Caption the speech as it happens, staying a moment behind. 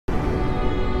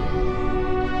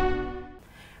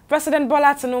President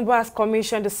Bola Tinubu has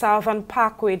commissioned the Southern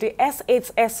Parkway, the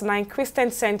S8-S9 Christian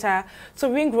Center, to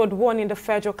Ring Road 1 in the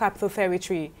Federal Capital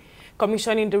Territory.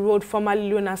 Commissioning the road formerly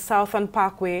known as Southern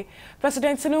Parkway,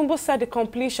 President Tinubu said the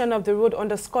completion of the road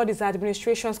underscored his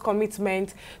administration's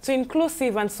commitment to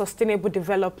inclusive and sustainable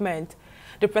development.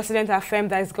 The president affirmed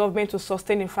that his government will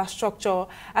sustain infrastructure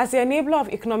as the enabler of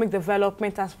economic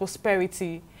development and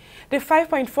prosperity. The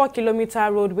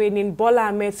 5.4-kilometer roadway named Bola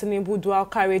Ahmed Tinubu Dual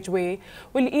Carriageway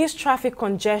will ease traffic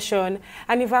congestion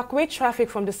and evacuate traffic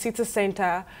from the city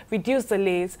center, reduce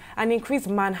delays, and increase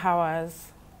man-hours.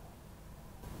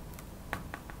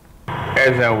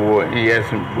 Yes,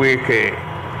 Wike,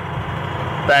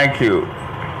 thank you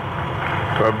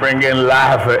for bringing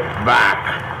life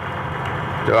back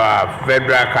to our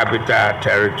Federal Capital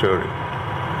Territory.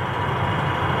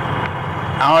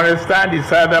 I understand the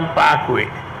Southern Parkway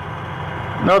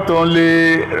not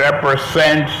only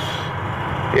represents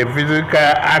a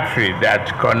physical artery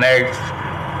that connects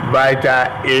vital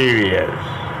areas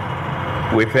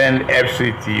within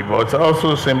FCT, but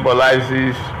also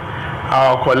symbolizes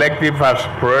our collective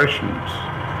aspirations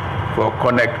for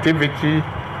connectivity,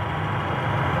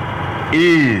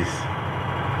 ease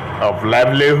of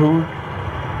livelihood,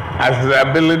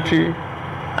 accessibility,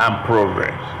 and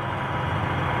progress.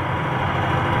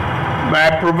 By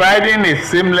providing a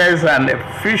seamless and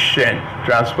efficient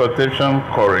transportation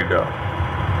corridor,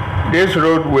 this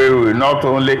roadway will not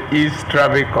only ease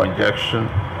traffic congestion,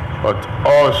 but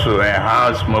also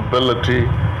enhance mobility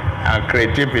and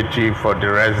creativity for the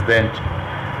residents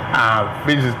and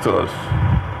visitors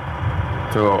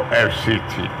to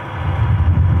FCT.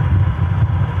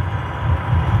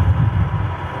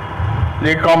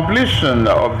 The completion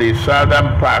of the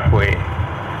Southern Parkway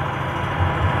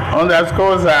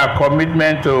underscores our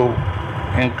commitment to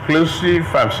inclusive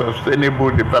and sustainable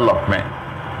development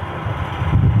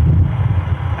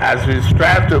as we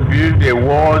strive to build a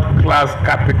world-class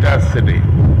capital city.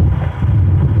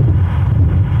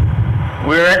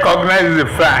 We recognize the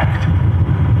fact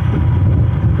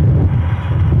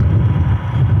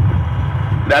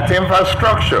that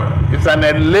infrastructure is an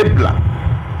enabler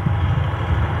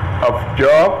of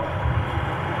job,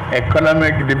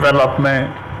 economic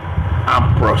development,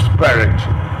 and prosperity.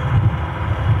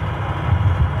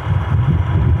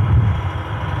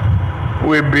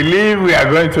 We believe we are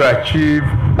going to achieve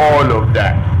all of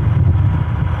that.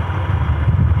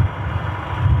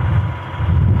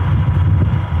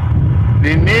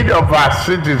 The need of our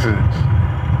citizens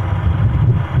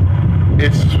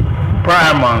is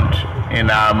paramount in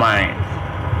our minds.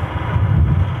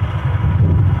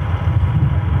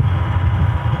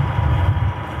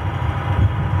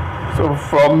 So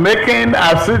from making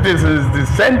our citizens the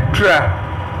central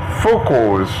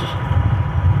focus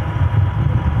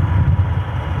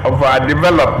of our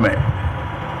development,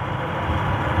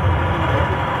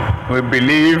 we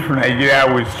believe Nigeria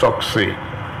will succeed.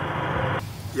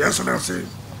 Your Excellency,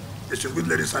 distinguished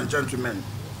ladies and gentlemen,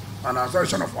 on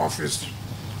assumption of office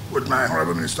with my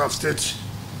Honorable Minister of State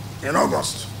in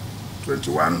August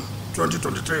 21,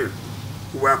 2023,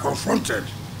 we were confronted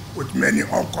with many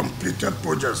uncompleted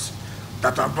projects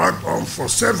that are brought on for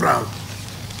several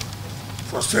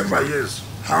years.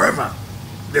 However,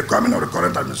 the coming of the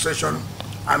current administration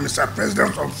and Mr.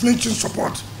 President's unflinching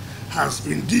support has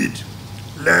indeed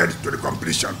led to the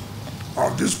completion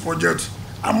of this project,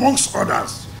 amongst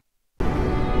others,